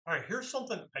All right, here's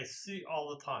something I see all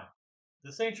the time.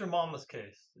 This ain't your mama's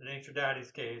case. It ain't your daddy's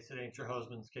case. It ain't your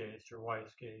husband's case, your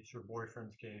wife's case, your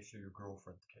boyfriend's case, or your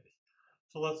girlfriend's case.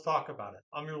 So let's talk about it.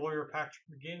 I'm your lawyer, Patrick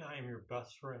McGeehan. I am your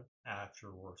best friend at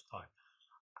your worst time.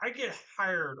 I get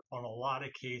hired on a lot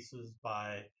of cases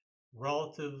by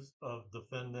relatives of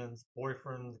defendants,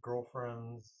 boyfriends,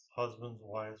 girlfriends, husbands,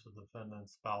 wives of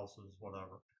defendants, spouses,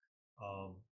 whatever.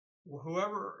 Um,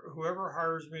 whoever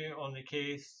hires me on the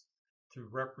case to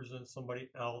represent somebody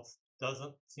else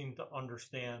doesn't seem to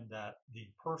understand that the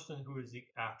person who is the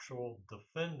actual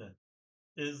defendant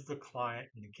is the client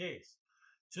in the case.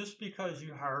 Just because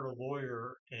you hired a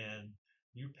lawyer and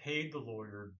you paid the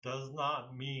lawyer does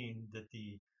not mean that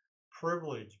the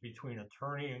privilege between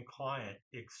attorney and client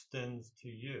extends to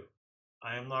you.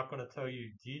 I am not going to tell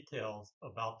you details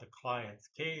about the client's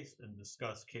case and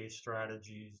discuss case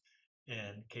strategies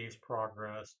and case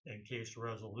progress and case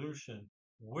resolution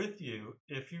with you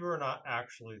if you are not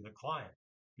actually the client,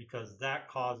 because that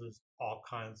causes all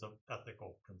kinds of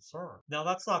ethical concern. Now,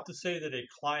 that's not to say that a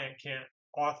client can't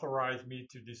authorize me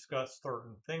to discuss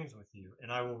certain things with you,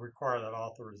 and I will require that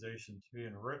authorization to be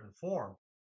in written form.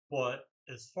 But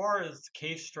as far as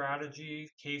case strategy,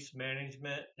 case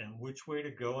management, and which way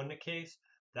to go in the case,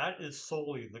 that is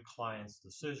solely the client's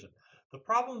decision. The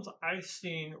problems I've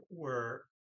seen where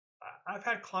I've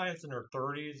had clients in their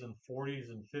 30s and 40s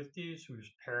and 50s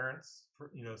whose parents,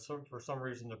 for some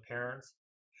reason, the parents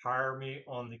hire me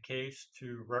on the case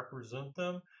to represent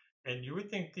them. And you would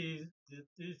think these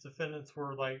defendants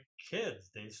were like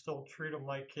kids. They still treat them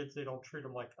like kids. They don't treat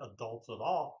them like adults at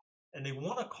all. And they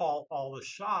want to call all the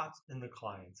shots in the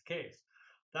client's case.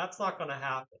 That's not going to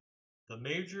happen. The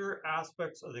major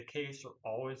aspects of the case are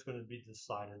always going to be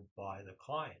decided by the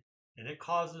client. And it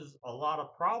causes a lot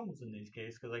of problems in these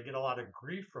cases because I get a lot of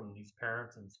grief from these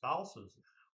parents and spouses.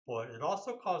 But it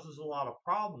also causes a lot of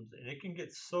problems and it can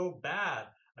get so bad.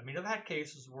 I mean, I've had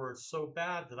cases where it's so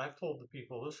bad that I've told the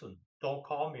people, listen, don't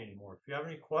call me anymore. If you have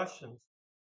any questions,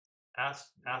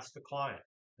 ask the client.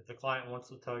 If the client wants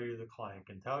to tell you, the client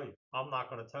can tell you. I'm not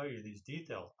going to tell you these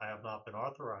details. I have not been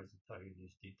authorized to tell you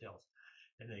these details.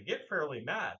 And they get fairly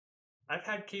mad. I've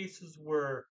had cases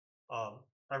where um,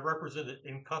 I represented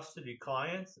in custody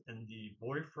clients, and the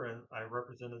boyfriend, I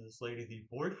represented this lady, the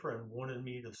boyfriend wanted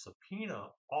me to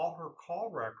subpoena all her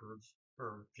call records,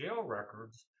 her jail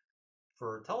records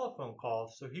for telephone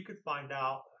calls so he could find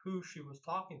out who she was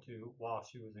talking to while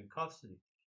she was in custody.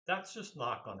 That's just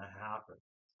not going to happen.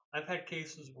 I've had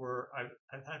cases where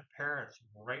I've had parents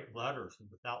write letters and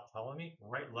without telling me,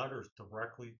 write letters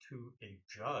directly to a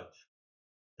judge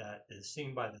that is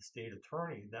seen by the state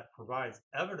attorney that provides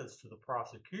evidence to the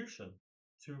prosecution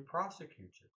to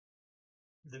prosecute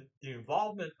you. The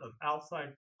involvement of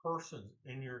outside persons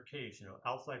in your case,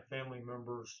 outside family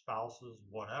members, spouses,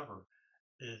 whatever,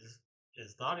 is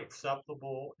is not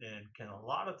acceptable and can a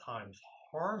lot of times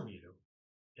harm you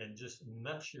and just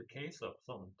mess your case up,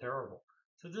 something terrible.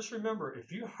 So just remember,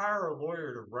 if you hire a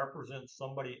lawyer to represent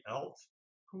somebody else,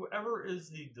 whoever is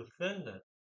the defendant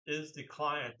is the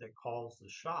client that calls the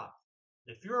shots.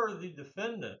 If you're the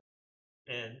defendant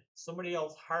and somebody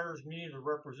else hires me to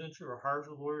represent you or hires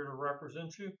a lawyer to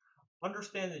represent you,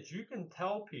 understand that you can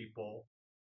tell people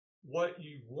what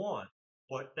you want,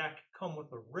 but that can come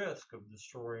with a risk of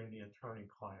destroying the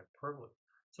attorney-client privilege.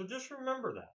 So just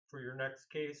remember that for your next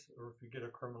case or if you get a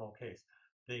criminal case.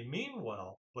 They mean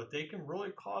well, but they can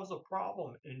really cause a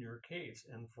problem in your case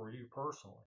and for you personally.